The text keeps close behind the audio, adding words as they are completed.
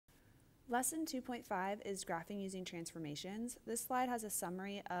Lesson 2.5 is graphing using transformations. This slide has a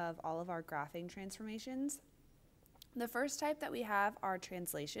summary of all of our graphing transformations. The first type that we have are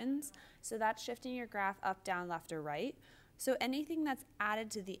translations. So that's shifting your graph up, down, left, or right. So anything that's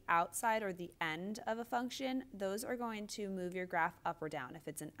added to the outside or the end of a function, those are going to move your graph up or down. If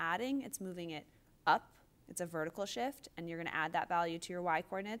it's an adding, it's moving it up. It's a vertical shift, and you're going to add that value to your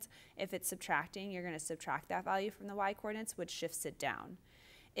y-coordinates. If it's subtracting, you're going to subtract that value from the y-coordinates, which shifts it down.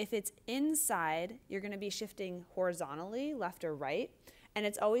 If it's inside, you're going to be shifting horizontally, left or right, and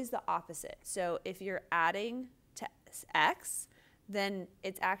it's always the opposite. So if you're adding to x, then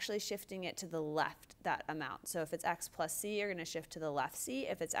it's actually shifting it to the left, that amount. So if it's x plus c, you're going to shift to the left c.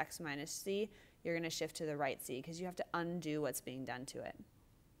 If it's x minus c, you're going to shift to the right c, because you have to undo what's being done to it.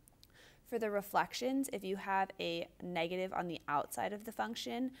 For the reflections, if you have a negative on the outside of the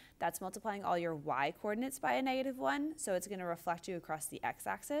function, that's multiplying all your y-coordinates by a -1, so it's going to reflect you across the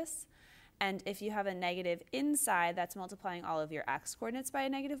x-axis. And if you have a negative inside, that's multiplying all of your x-coordinates by a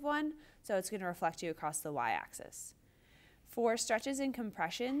 -1, so it's going to reflect you across the y-axis. For stretches and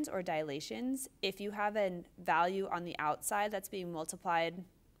compressions or dilations, if you have a value on the outside that's being multiplied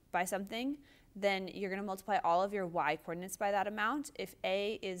by something, then you're going to multiply all of your y-coordinates by that amount. If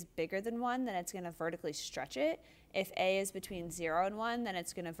a is bigger than 1, then it's going to vertically stretch it. If a is between 0 and 1, then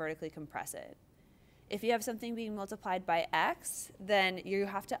it's going to vertically compress it. If you have something being multiplied by x, then you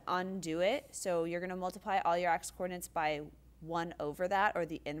have to undo it. So you're going to multiply all your x-coordinates by 1 over that, or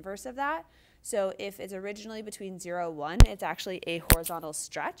the inverse of that. So if it's originally between 0 and 1, it's actually a horizontal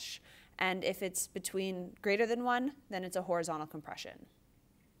stretch. And if it's between greater than 1, then it's a horizontal compression.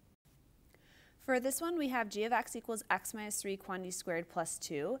 For this one, we have g of x equals x minus 3 quantity squared plus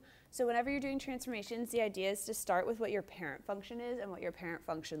 2. So whenever you're doing transformations, the idea is to start with what your parent function is and what your parent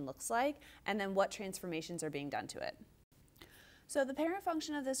function looks like, and then what transformations are being done to it. So the parent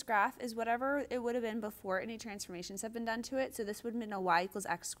function of this graph is whatever it would have been before any transformations have been done to it. So this would have been a y equals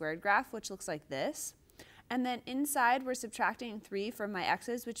x squared graph, which looks like this. And then inside, we're subtracting 3 from my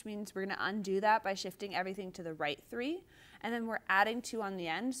x's, which means we're going to undo that by shifting everything to the right 3. And then we're adding 2 on the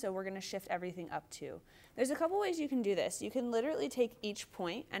end, so we're going to shift everything up 2. There's a couple ways you can do this. You can literally take each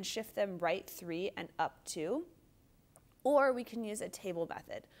point and shift them right 3 and up 2. Or we can use a table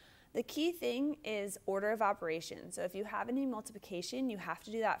method. The key thing is order of operation. So if you have any multiplication, you have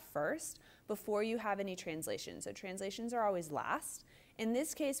to do that first before you have any translation. So translations are always last. In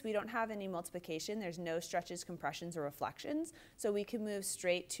this case, we don't have any multiplication. There's no stretches, compressions, or reflections. So we can move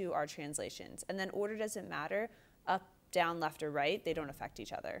straight to our translations. And then order doesn't matter. Up, down, left, or right, they don't affect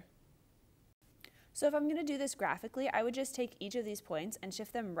each other. So if I'm going to do this graphically, I would just take each of these points and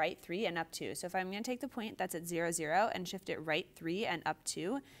shift them right 3 and up 2. So if I'm going to take the point that's at 0, 0 and shift it right 3 and up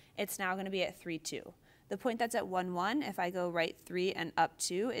 2, it's now going to be at 3, 2. The point that's at 1, 1, if I go right 3 and up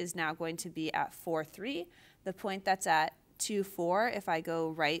 2, is now going to be at 4, 3. The point that's at 2, 4, if I go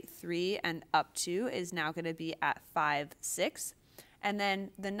right 3 and up 2, is now going to be at 5, 6. And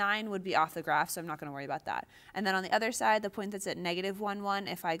then the 9 would be off the graph, so I'm not going to worry about that. And then on the other side, the point that's at -1, 1,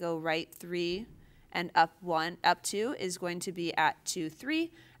 if I go right 3 and up 2, is going to be at 2,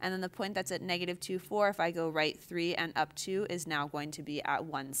 3. And then the point that's at -2, 4, if I go right 3 and up 2, is now going to be at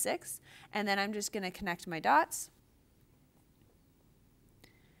 1, 6. And then I'm just going to connect my dots.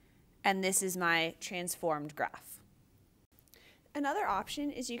 And this is my transformed graph. Another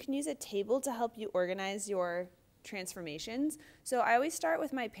option is you can use a table to help you organize your transformations. So I always start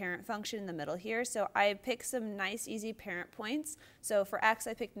with my parent function in the middle here. So I pick some nice easy parent points. So for x,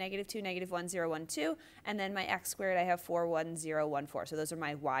 I picked -2, -1, 0, 1, 2. And then my x squared, I have 4, 1, 0, 1, 4. So those are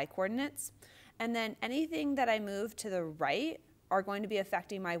my y coordinates. And then anything that I move to the right are going to be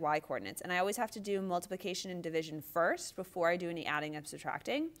affecting my y coordinates. And I always have to do multiplication and division first before I do any adding and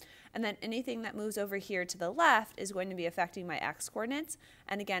subtracting. And then anything that moves over here to the left is going to be affecting my x coordinates.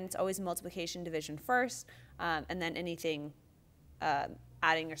 And again, it's always multiplication, division first, and then anything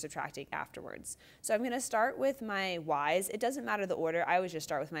adding or subtracting afterwards. So I'm going to start with my y's. It doesn't matter the order. I always just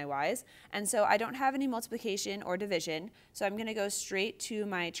start with my y's. And so I don't have any multiplication or division. So I'm going to go straight to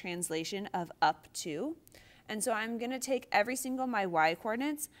my translation of up 2. And so I'm going to take every single my y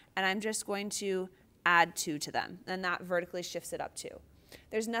coordinates, and I'm just going to add 2 to them. And that vertically shifts it up 2.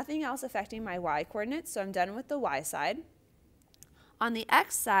 There's nothing else affecting my y coordinates, so I'm done with the y side. On the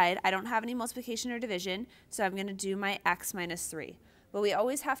x side, I don't have any multiplication or division, so I'm going to do my x minus 3. But we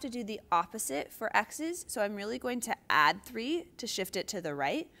always have to do the opposite for x's, so I'm really going to add 3 to shift it to the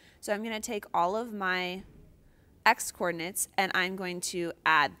right. So I'm going to take all of my x coordinates, and I'm going to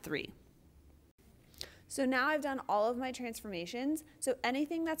add 3. So now I've done all of my transformations, so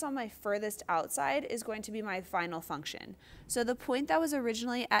anything that's on my furthest outside is going to be my final function. So the point that was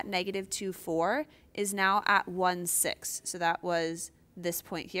originally at negative 2, 4 is now at 1, 6. So that was this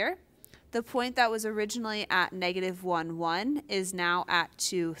point here. The point that was originally at negative 1, 1 is now at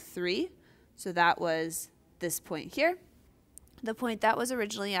 2, 3. So that was this point here. The point that was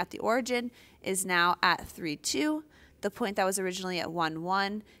originally at the origin is now at 3, 2. The point that was originally at 1,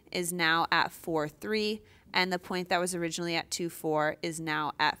 1 is now at 4, 3. And the point that was originally at 2, 4 is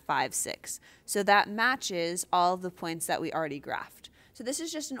now at 5, 6. So that matches all of the points that we already graphed. So this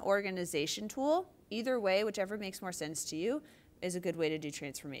is just an organization tool. Either way, whichever makes more sense to you, is a good way to do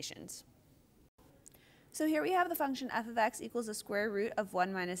transformations. So here we have the function f of x equals the square root of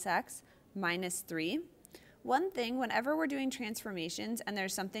 1 minus x minus 3. One thing, whenever we're doing transformations and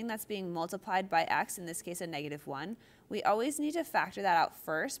there's something that's being multiplied by x, in this case a negative 1, we always need to factor that out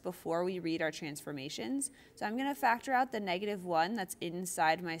first before we read our transformations. So I'm going to factor out the negative 1 that's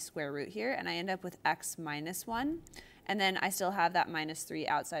inside my square root here, and I end up with x minus 1. And then I still have that minus 3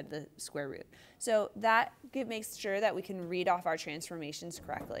 outside the square root. So that makes sure that we can read off our transformations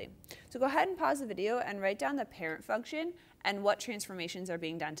correctly. So go ahead and pause the video and write down the parent function and what transformations are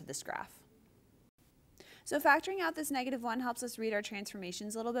being done to this graph. So factoring out this negative 1 helps us read our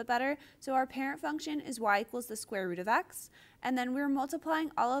transformations a little bit better. So our parent function is y equals the square root of x. And then we're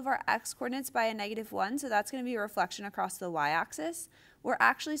multiplying all of our x coordinates by a negative 1, so that's going to be a reflection across the y-axis. We're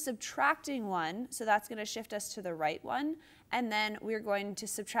actually subtracting 1, so that's going to shift us to the right one. And then we're going to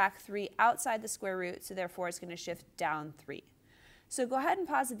subtract 3 outside the square root, so therefore it's going to shift down 3. So go ahead and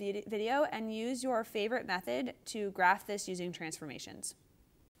pause the video and use your favorite method to graph this using transformations.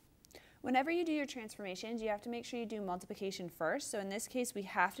 Whenever you do your transformations, you have to make sure you do multiplication first. So in this case, we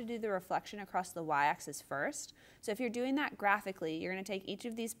have to do the reflection across the y-axis first. So if you're doing that graphically, you're going to take each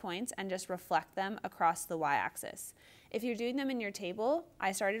of these points and just reflect them across the y-axis. If you're doing them in your table,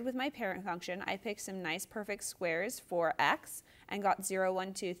 I started with my parent function. I picked some nice perfect squares for x and got 0,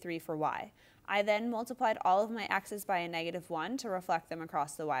 1, 2, 3 for y. I then multiplied all of my x's by a negative 1 to reflect them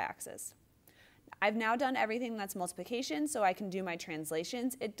across the y-axis. I've now done everything that's multiplication, so I can do my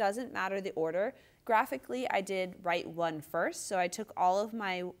translations. It doesn't matter the order. Graphically, I did right 1 first, so I took all of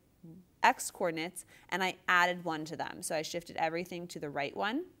my x coordinates and I added 1 to them. So I shifted everything to the right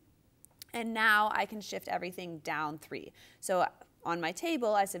one, and now I can shift everything down 3. So on my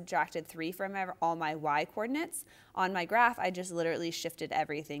table, I subtracted 3 from all my y coordinates. On my graph, I just literally shifted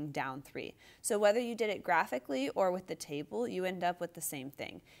everything down 3. So whether you did it graphically or with the table, you end up with the same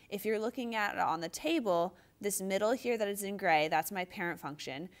thing. If you're looking at it on the table, this middle here that is in gray, that's my parent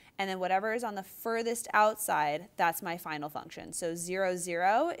function. And then whatever is on the furthest outside, that's my final function. So 0,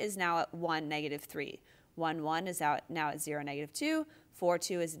 0 is now at 1, negative 3. 1, 1 is now at 0, negative 2. 4,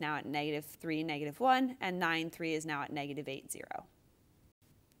 2 is now at negative 3, negative 1. And 9, 3 is now at negative 8, 0.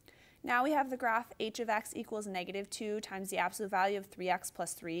 Now we have the graph h of x equals negative 2 times the absolute value of 3x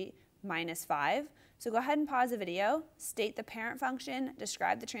plus 3 minus 5. So go ahead and pause the video, state the parent function,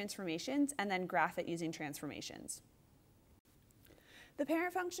 describe the transformations, and then graph it using transformations. The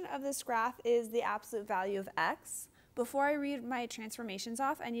parent function of this graph is the absolute value of x. Before I read my transformations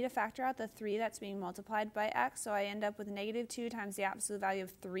off, I need to factor out the 3 that's being multiplied by x, so I end up with negative 2 times the absolute value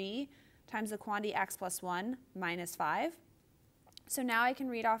of 3 times the quantity x plus 1 minus 5. So now I can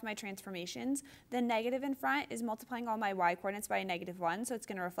read off my transformations. The negative in front is multiplying all my y coordinates by a negative 1, so it's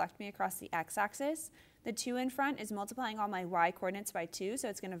going to reflect me across the x-axis. The 2 in front is multiplying all my y coordinates by 2, so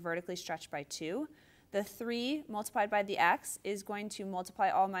it's going to vertically stretch by 2. The 3 multiplied by the x is going to multiply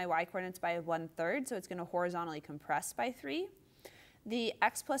all my y coordinates by 1/3, so it's going to horizontally compress by 3. The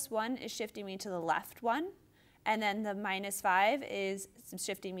x plus 1 is shifting me to the left one, and then the minus 5 is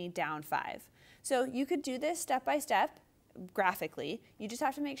shifting me down 5. So you could do this step by step. Graphically, you just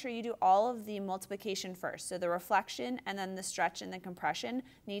have to make sure you do all of the multiplication first. So the reflection and then the stretch and the compression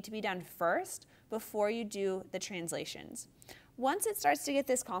need to be done first before you do the translations. Once it starts to get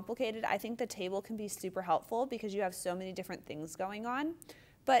this complicated, I think the table can be super helpful because you have so many different things going on,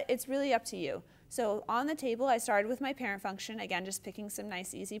 but it's really up to you. So on the table, I started with my parent function, again, just picking some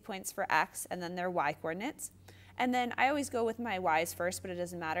nice easy points for x and then their y coordinates. And then I always go with my y's first, but it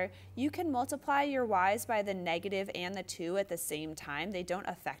doesn't matter. You can multiply your y's by the negative and the 2 at the same time. They don't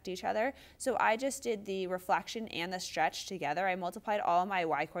affect each other. So I just did the reflection and the stretch together. I multiplied all my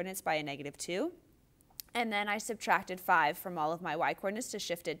y coordinates by a negative 2. And then I subtracted 5 from all of my y coordinates to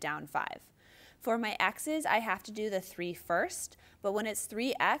shift it down 5. For my x's, I have to do the 3 first. But when it's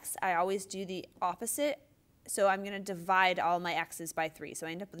 3x, I always do the opposite so I'm going to divide all my x's by 3. So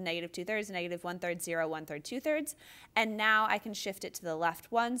I end up with negative 2/3, negative 1/3, 0, 1/3, 2/3. And now I can shift it to the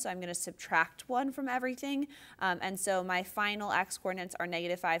left one. So I'm going to subtract 1 from everything. And so my final x coordinates are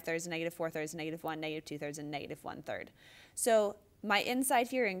negative 5/3, negative 4/3, negative 1, negative 2/3, and negative 1/3. So my inside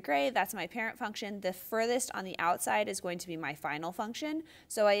here in gray, that's my parent function. The furthest on the outside is going to be my final function.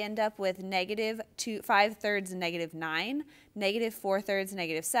 So I end up with negative 5/3, negative 9, negative 4/3,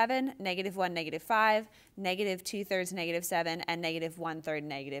 negative 7, negative 1, negative 5, negative 2/3, negative 7, and negative 1/3,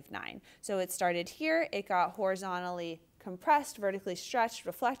 negative 9. So it started here, it got horizontally compressed, vertically stretched,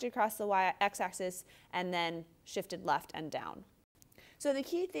 reflected across the x-axis, and then shifted left and down. So the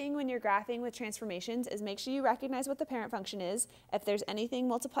key thing when you're graphing with transformations is make sure you recognize what the parent function is. If there's anything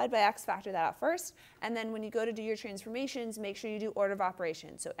multiplied by x, factor that out first. And then when you go to do your transformations, make sure you do order of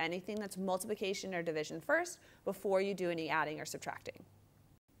operations. So anything that's multiplication or division first before you do any adding or subtracting.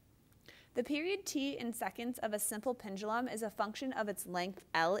 The period t in seconds of a simple pendulum is a function of its length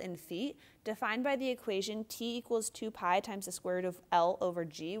L in feet, defined by the equation t equals 2 pi times the square root of L over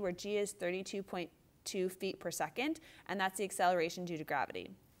g, where g is 32.2 feet per second, and that's the acceleration due to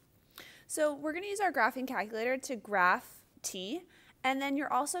gravity. So we're going to use our graphing calculator to graph t, and then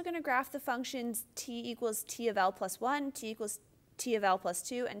you're also going to graph the functions t equals t of L plus 1, t equals t of L plus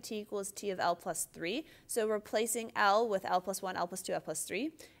 2, and t equals t of L plus 3. So replacing L with L plus 1, L plus 2, L plus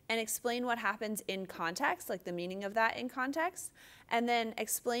 3, and explain what happens in context, like the meaning of that in context, and then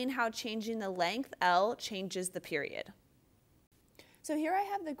explain how changing the length L changes the period. So here I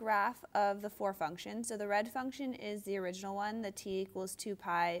have the graph of the 4 functions. So the red function is the original one, the t equals 2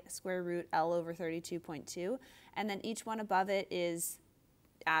 pi square root L over 32.2, and then each one above it is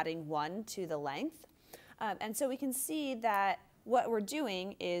adding 1 to the length. And so we can see that what we're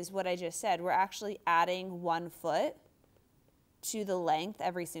doing is what I just said. We're actually adding 1 foot to the length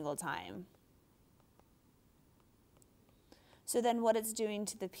every single time. So then what it's doing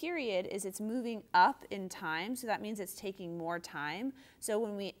to the period is it's moving up in time, so that means it's taking more time. So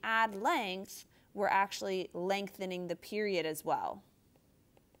when we add length, we're actually lengthening the period as well.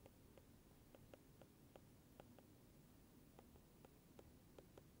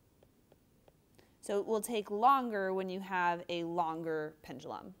 So it will take longer when you have a longer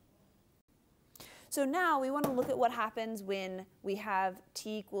pendulum. So now we want to look at what happens when we have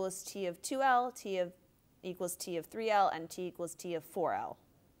t equals t of 2L, equals t of 3L, and t equals t of 4L.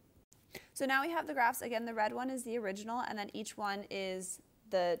 So now we have the graphs. Again, the red one is the original, and then each one is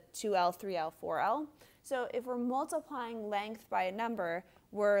the 2L, 3L, 4L. So if we're multiplying length by a number,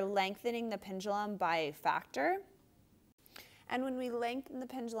 we're lengthening the pendulum by a factor. And when we lengthen the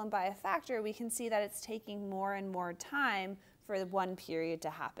pendulum by a factor, we can see that it's taking more and more time for one period to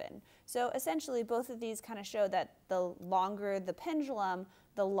happen. So essentially, both of these kind of show that the longer the pendulum,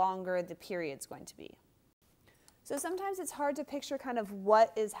 the longer the period's going to be. So sometimes it's hard to picture kind of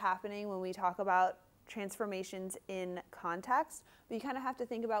what is happening when we talk about transformations in context, but you kind of have to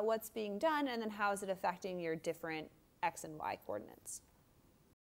think about what's being done and then how is it affecting your different x and y coordinates.